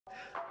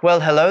Well,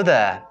 hello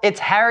there. It's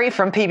Harry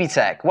from PB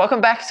Tech.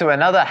 Welcome back to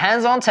another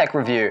hands-on tech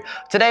review.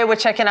 Today we're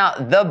checking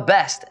out the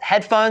best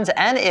headphones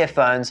and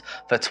earphones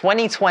for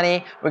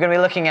 2020. We're going to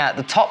be looking at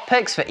the top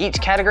picks for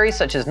each category,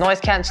 such as noise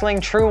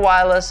cancelling, true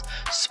wireless,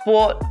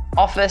 sport,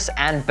 office,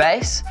 and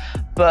bass.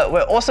 But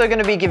we're also going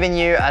to be giving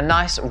you a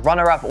nice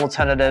runner-up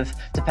alternative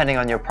depending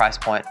on your price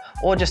point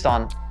or just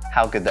on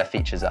how good their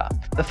features are.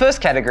 The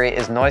first category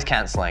is noise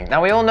cancelling.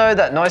 Now we all know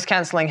that noise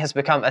cancelling has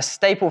become a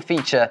staple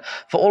feature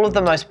for all of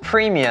the most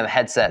premium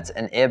headsets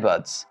and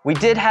earbuds. We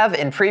did have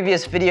in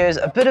previous videos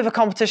a bit of a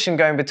competition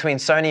going between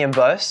Sony and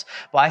Bose,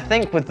 but I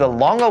think with the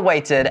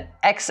long-awaited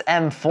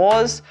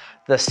XM4s,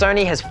 the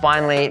Sony has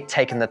finally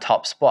taken the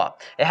top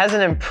spot. It has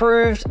an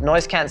improved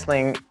noise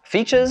cancelling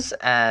features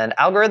and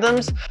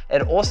algorithms.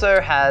 It also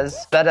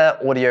has better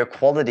audio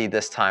quality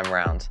this time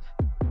around.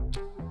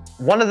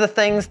 One of the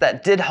things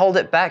that did hold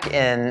it back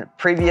in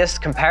previous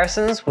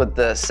comparisons with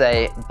the,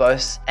 say,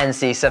 Bose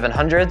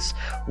NC700s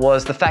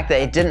was the fact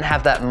that it didn't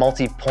have that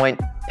multi-point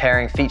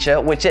pairing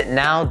feature, which it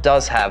now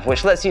does have,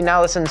 which lets you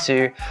now listen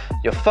to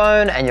your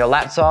phone and your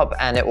laptop,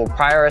 and it will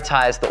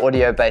prioritize the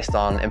audio based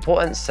on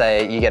importance.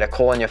 Say you get a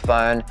call on your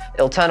phone,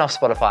 it'll turn off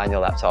Spotify on your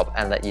laptop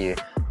and let you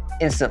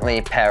instantly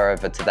pair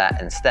over to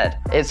that instead.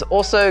 It's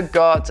also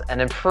got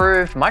an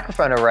improved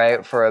microphone array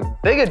for a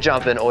bigger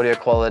jump in audio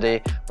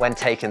quality when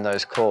taking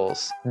those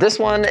calls. This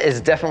one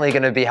is definitely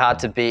going to be hard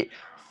to beat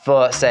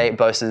for, say,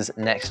 Bose's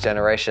next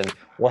generation.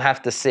 We'll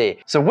have to see.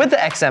 So with the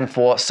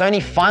XM4,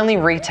 Sony finally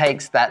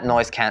retakes that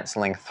noise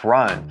cancelling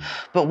throne.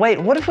 But wait,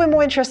 what if we're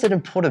more interested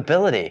in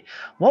portability?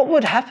 What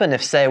would happen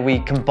if, say, we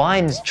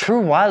combined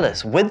true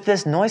wireless with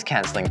this noise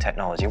cancelling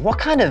technology? What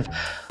kind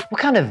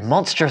of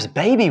monstrous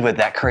baby would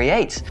that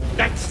create?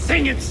 That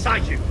thing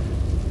inside you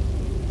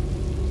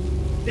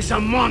is a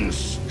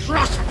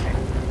monstrosity.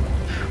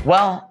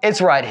 Well,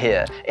 it's right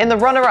here, in the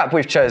runner-up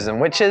we've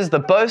chosen, which is the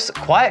Bose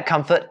Quiet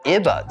Comfort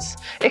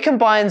Earbuds. It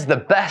combines the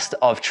best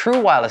of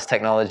true wireless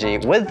technology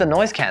with the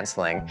noise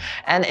cancelling.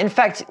 And in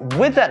fact,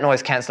 with that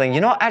noise cancelling, you're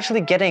not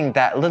actually getting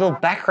that little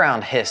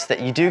background hiss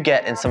that you do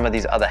get in some of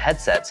these other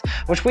headsets,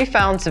 which we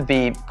found to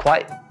be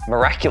quite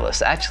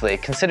miraculous, actually,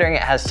 considering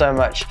it has so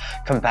much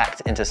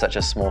compact into such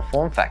a small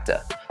form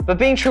factor. But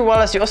being true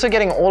wireless, you're also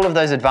getting all of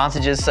those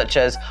advantages such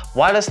as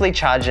wirelessly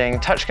charging,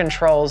 touch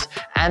controls,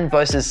 and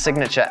Bose's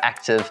signature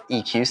active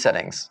EQ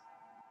settings.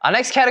 Our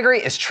next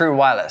category is true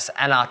wireless,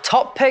 and our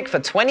top pick for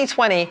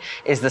 2020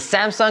 is the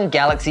Samsung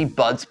Galaxy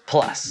Buds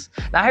Plus.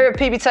 Now here at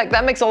PB Tech,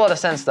 that makes a lot of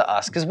sense to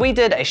us because we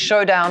did a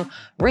showdown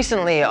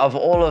recently of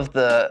all of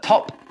the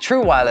top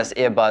true wireless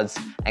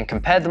earbuds and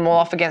compared them all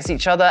off against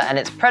each other, and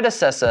its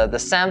predecessor, the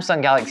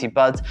Samsung Galaxy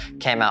Buds,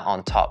 came out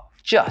on top.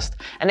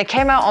 And it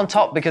came out on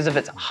top because of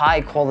its high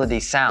quality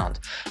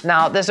sound.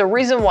 Now, there's a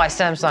reason why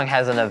Samsung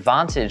has an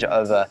advantage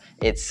over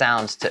its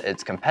sound to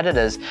its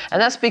competitors, and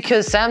that's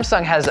because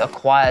Samsung has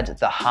acquired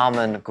the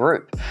Harman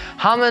group.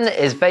 Harman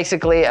is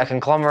basically a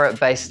conglomerate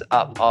based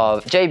up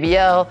of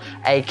JBL,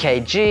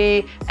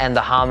 AKG, and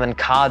the Harman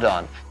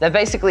Kardon. They're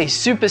basically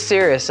super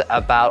serious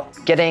about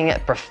getting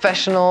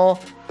professional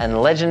and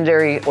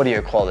legendary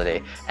audio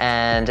quality,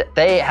 and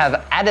they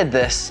have added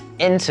this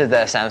into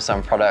their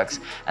Samsung products,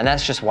 and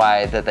that's just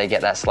why that they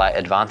get that slight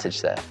advantage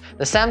there.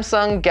 The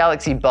Samsung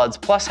Galaxy Buds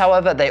Plus,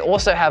 however, they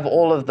also have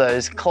all of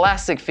those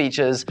classic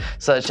features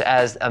such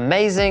as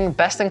amazing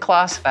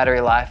best-in-class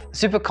battery life,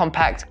 super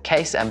compact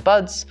case and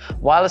buds,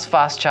 wireless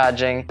fast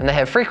charging, and they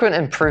have frequent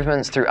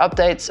improvements through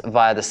updates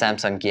via the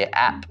Samsung Gear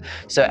app.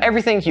 So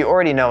everything you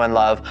already know and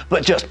love,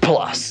 but just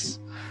plus.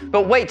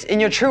 But wait, in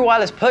your true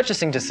wireless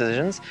purchasing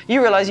decisions,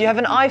 you realize you have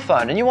an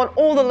iPhone and you want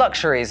all the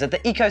luxuries of the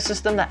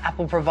ecosystem that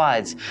Apple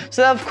provides.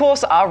 So of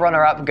course our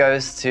runner-up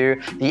goes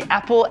to the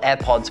Apple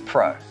AirPods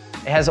Pro.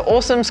 It has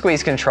awesome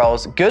squeeze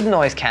controls, good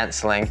noise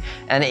cancelling,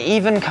 and it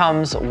even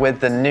comes with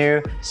the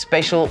new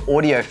spatial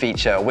audio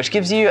feature, which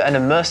gives you an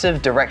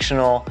immersive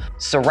directional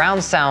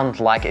surround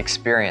sound-like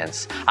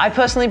experience. I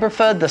personally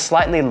preferred the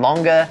slightly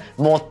longer,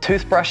 more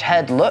toothbrush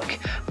head look,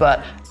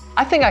 but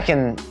I think I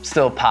can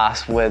still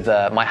pass with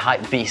my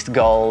hype beast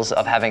goals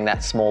of having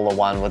that smaller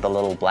one with a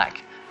little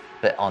black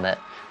bit on it.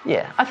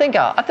 Yeah, I think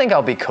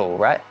I'll be cool,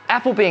 right?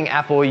 Apple being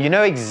Apple, you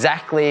know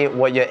exactly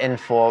what you're in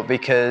for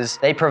because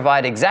they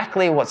provide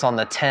exactly what's on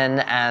the tin,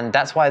 and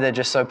that's why they're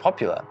just so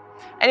popular.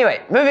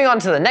 Anyway, moving on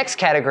to the next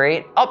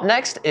category. Up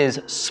next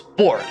is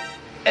sport.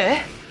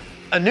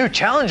 A new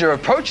challenger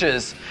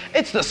approaches.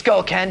 It's the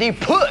Skullcandy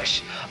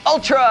Push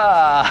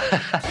Ultra.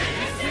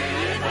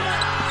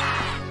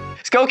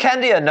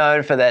 Skullcandy are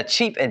known for their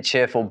cheap and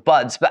cheerful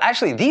buds, but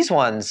actually these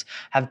ones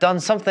have done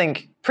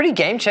something pretty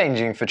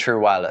game-changing for true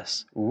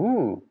wireless.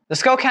 Ooh. The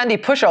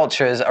Skullcandy Push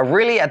Ultras are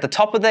really at the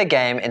top of their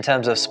game in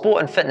terms of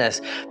sport and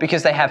fitness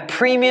because they have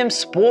premium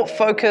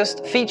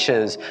sport-focused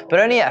features, but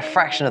only at a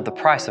fraction of the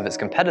price of its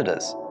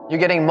competitors. You're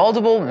getting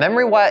moldable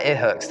memory wire ear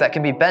hooks that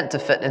can be bent to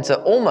fit into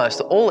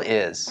almost all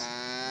ears.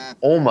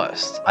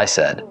 Almost, I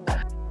said.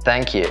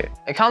 Thank you.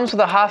 It comes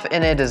with a half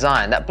in-ear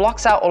design that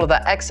blocks out all of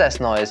that excess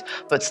noise,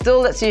 but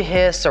still lets you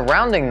hear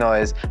surrounding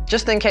noise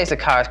just in case a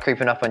car is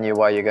creeping up on you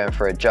while you're going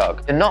for a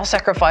jog. You're not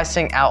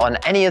sacrificing out on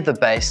any of the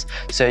bass,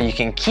 so you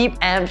can keep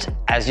amped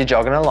as you're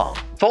jogging along.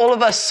 For all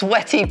of us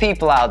sweaty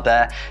people out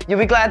there, you'll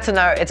be glad to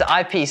know it's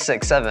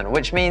IP67,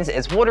 which means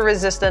it's water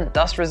resistant,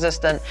 dust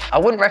resistant. I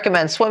wouldn't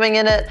recommend swimming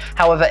in it,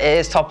 however it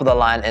is top of the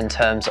line in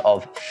terms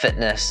of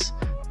fitness,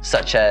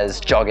 such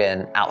as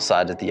jogging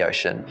outside of the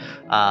ocean.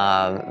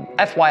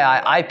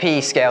 FYI,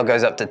 IP scale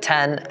goes up to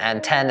 10,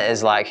 and 10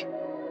 is like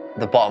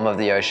the bottom of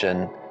the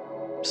ocean,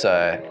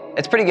 so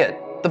it's pretty good.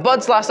 The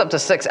buds last up to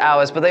 6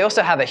 hours, but they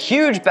also have a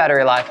huge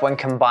battery life when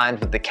combined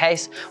with the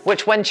case,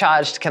 which when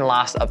charged can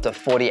last up to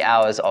 40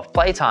 hours of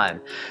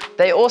playtime.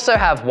 They also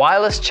have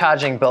wireless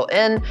charging built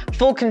in,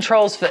 full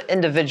controls for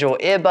individual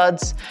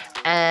earbuds,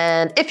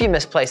 and if you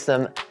misplace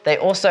them, they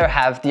also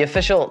have the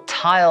official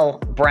Tile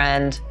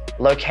brand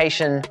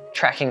location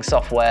tracking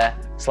software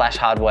 /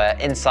 hardware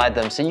inside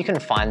them so you can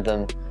find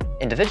them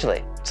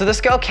individually. So the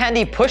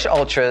Skullcandy Push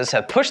Ultras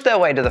have pushed their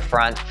way to the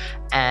front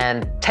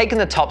and taken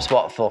the top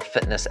spot for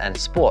fitness and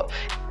sport.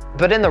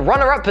 But in the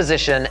runner-up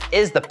position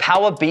is the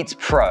Power Beats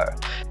Pro.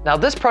 Now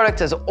this product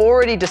has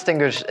already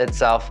distinguished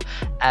itself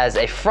as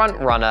a front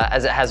runner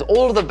as it has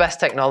all of the best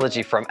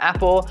technology from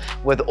Apple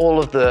with all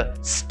of the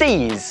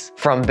steez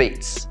from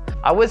Beats.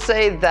 I would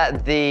say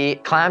that the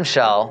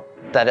clamshell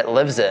that it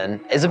lives in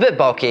is a bit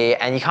bulky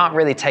and you can't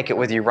really take it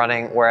with you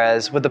running,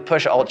 whereas with the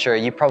Push Ultra,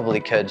 you probably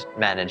could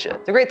manage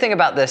it. The great thing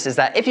about this is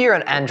that if you're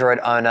an Android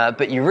owner,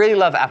 but you really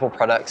love Apple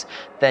products,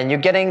 then you're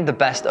getting the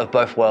best of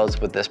both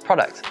worlds with this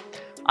product.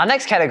 Our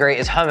next category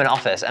is home and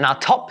office, and our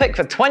top pick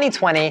for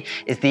 2020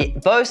 is the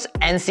Bose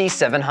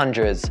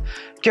NC700s.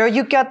 Girl,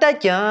 you got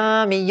that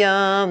yummy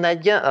yum,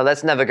 that yum. Oh,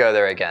 let's never go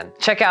there again.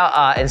 Check out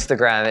our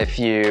Instagram if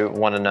you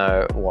want to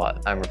know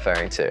what I'm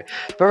referring to.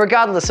 But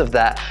regardless of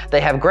that, they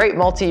have great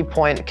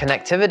multi-point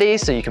connectivity,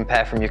 so you can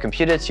pair from your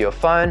computer to your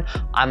phone.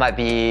 I might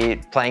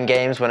be playing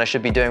games when I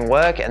should be doing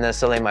work, and then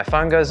suddenly my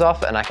phone goes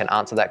off and I can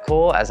answer that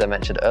call, as I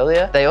mentioned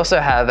earlier. They also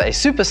have a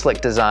super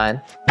slick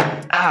design.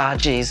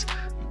 Geez.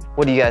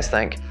 What do you guys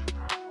think?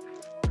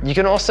 You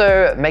can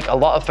also make a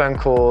lot of phone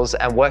calls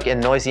and work in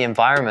noisy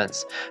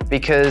environments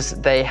because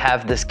they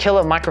have this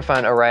killer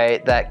microphone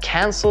array that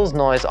cancels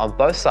noise on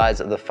both sides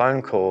of the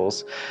phone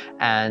calls,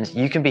 and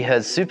you can be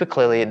heard super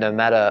clearly no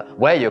matter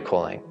where you're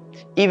calling,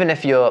 even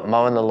if you're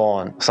mowing the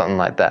lawn, something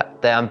like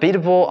that. They're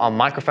unbeatable on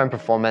microphone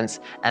performance,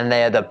 and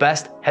they are the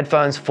best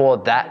headphones for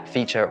that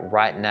feature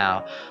right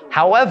now.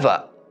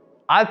 However,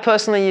 I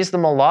personally use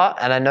them a lot,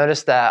 and I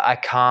noticed that I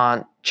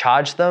can't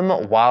charge them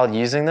while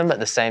using them at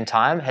the same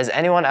time. Has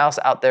anyone else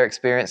out there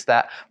experienced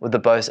that with the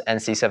Bose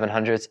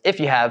NC700s? If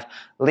you have,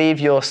 leave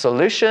your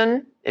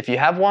solution, if you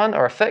have one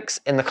or a fix,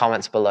 in the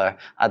comments below.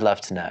 I'd love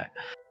to know.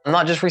 I'm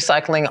not just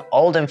recycling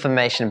old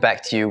information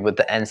back to you with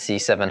the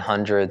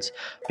NC700s,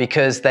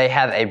 because they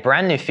have a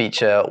brand new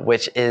feature,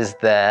 which is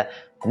their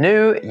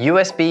new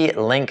USB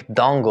link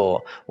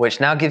dongle, which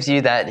now gives you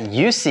that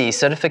UC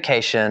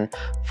certification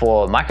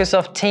for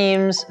Microsoft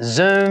Teams,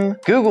 Zoom,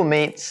 Google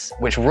Meets,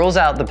 which rules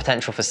out the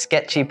potential for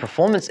sketchy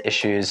performance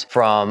issues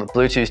from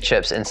Bluetooth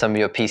chips in some of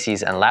your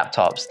PCs and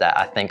laptops that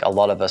I think a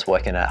lot of us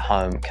working at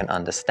home can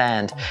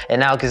understand. It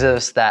now gives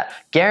us that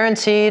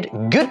guaranteed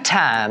good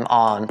time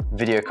on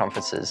video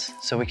conferences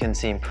so we can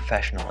seem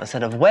professional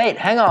instead of, wait,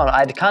 hang on,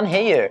 I can't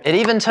hear you. It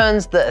even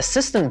turns the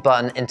assistant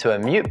button into a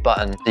mute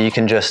button so you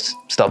can just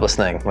stop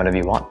listening whenever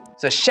you want.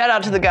 So shout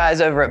out to the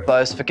guys over at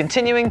Bose for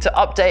continuing to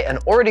update an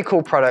already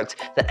cool product,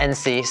 the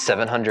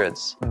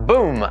NC700s.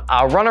 Boom!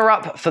 Our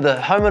runner-up for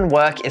the home and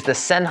work is the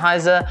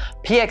Sennheiser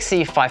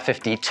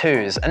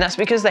PXC552s, and that's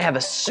because they have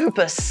a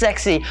super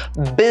sexy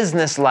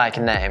business-like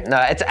name. No,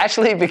 it's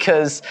actually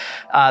because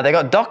they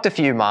got docked a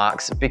few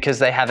marks because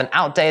they have an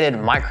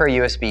outdated micro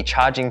USB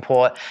charging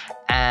port,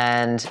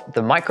 and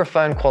the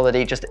microphone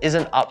quality just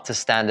isn't up to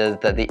standard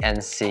that the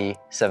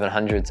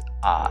NC700s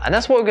are. And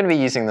that's what we're gonna be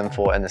using them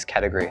for in this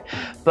category.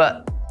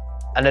 But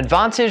an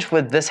advantage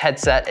with this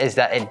headset is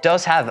that it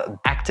does have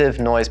active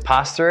noise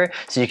pass-through,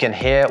 so you can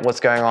hear what's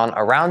going on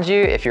around you.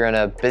 If you're in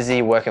a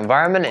busy work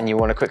environment and you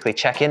wanna quickly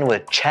check in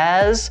with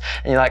Chaz,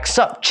 and you're like,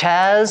 sup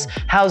Chaz,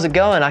 how's it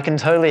going? I can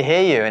totally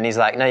hear you. And he's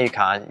like, no, you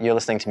can't, you're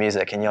listening to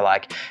music. And you're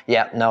like,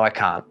 yeah, no, I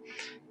can't,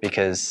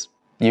 because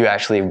you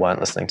actually weren't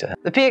listening to him.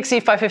 The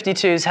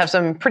PXC552s have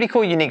some pretty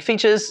cool unique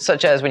features,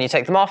 such as when you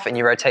take them off and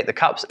you rotate the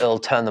cups, it'll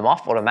turn them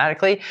off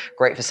automatically.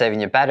 Great for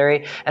saving your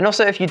battery. And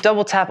also if you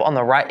double tap on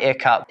the right ear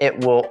cup,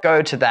 it will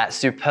go to that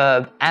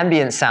superb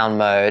ambient sound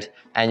mode,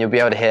 and you'll be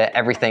able to hear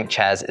everything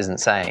Chaz isn't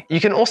saying. You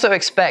can also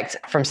expect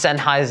from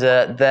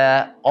Sennheiser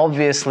their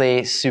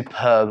obviously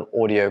superb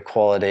audio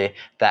quality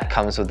that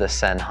comes with the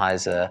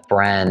Sennheiser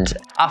brand.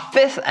 Our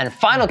fifth and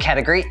final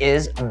category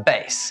is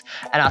bass.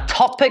 And our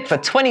top pick for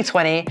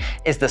 2020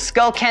 is the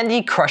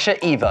Skullcandy Crusher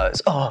Evos.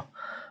 Oh,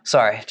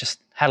 sorry, just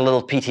had a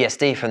little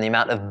PTSD from the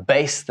amount of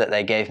bass that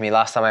they gave me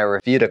last time I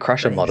reviewed a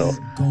Crusher model.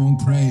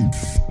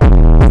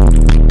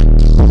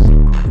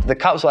 The the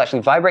cups will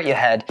actually vibrate your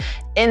head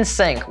in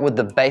sync with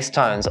the bass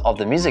tones of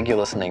the music you're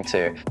listening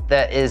to.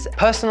 There is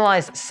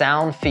personalized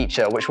sound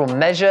feature which will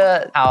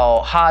measure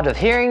how hard of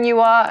hearing you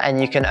are, and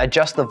you can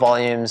adjust the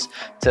volumes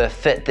to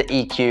fit the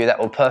EQ that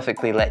will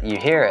perfectly let you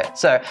hear it.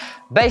 So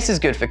bass is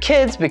good for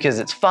kids because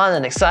it's fun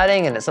and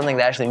exciting and it's something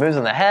that actually moves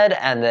on the head,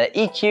 and the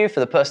EQ for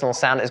the personal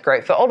sound is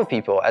great for older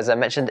people, as I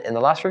mentioned in the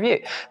last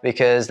review,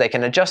 because they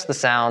can adjust the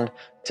sound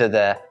to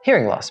their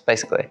hearing loss,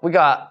 basically. We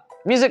got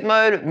music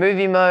mode,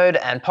 movie mode,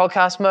 and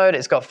podcast mode.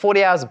 It's got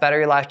 40 hours of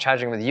battery life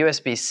charging with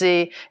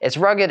USB-C. It's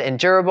rugged and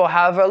durable,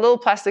 however, a little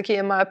plasticky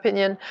in my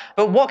opinion.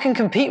 But what can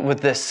compete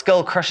with this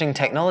skull-crushing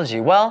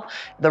technology? Well,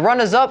 the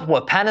runners-up were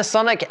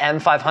Panasonic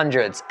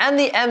M500s and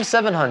the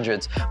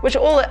M700s, which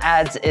all it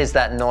adds is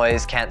that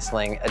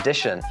noise-canceling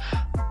addition.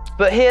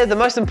 But here, the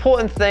most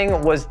important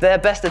thing was their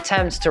best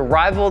attempts to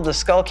rival the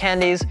Skull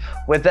Candies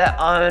with their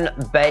own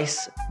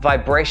bass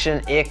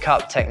vibration ear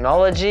cup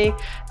technology.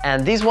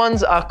 And these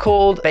ones are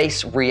called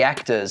bass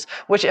reactors,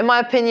 which in my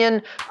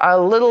opinion are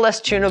a little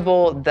less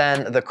tunable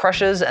than the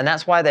Crushers, and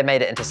that's why they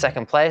made it into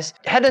second place.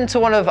 Head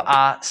into one of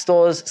our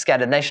stores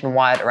scattered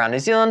nationwide around New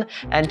Zealand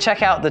and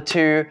check out the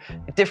two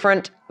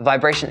different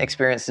vibration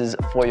experiences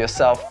for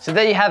yourself. So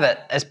there you have it,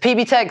 as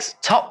PB Tech's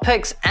top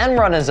picks and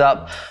runners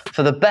up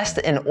for the best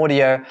in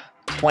audio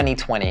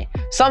 2020.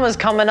 Summer's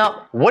coming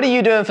up. What are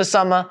you doing for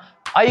summer?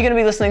 Are you gonna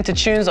be listening to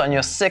tunes on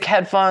your sick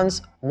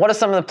headphones? What are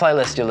some of the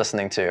playlists you're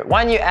listening to?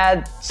 Why don't you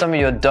add some of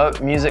your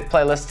dope music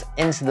playlists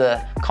into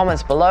the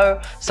comments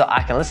below so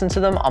I can listen to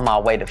them on my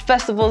way to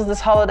festivals this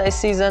holiday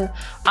season?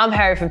 I'm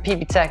Harry from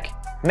PB Tech.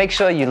 Make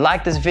sure you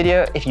like this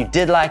video if you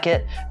did like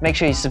it. Make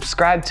sure you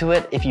subscribe to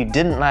it if you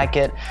didn't like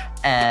it,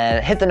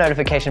 and hit the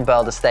notification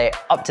bell to stay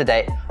up to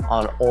date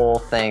on all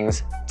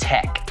things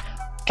tech.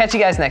 Catch you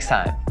guys next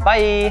time.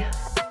 Bye.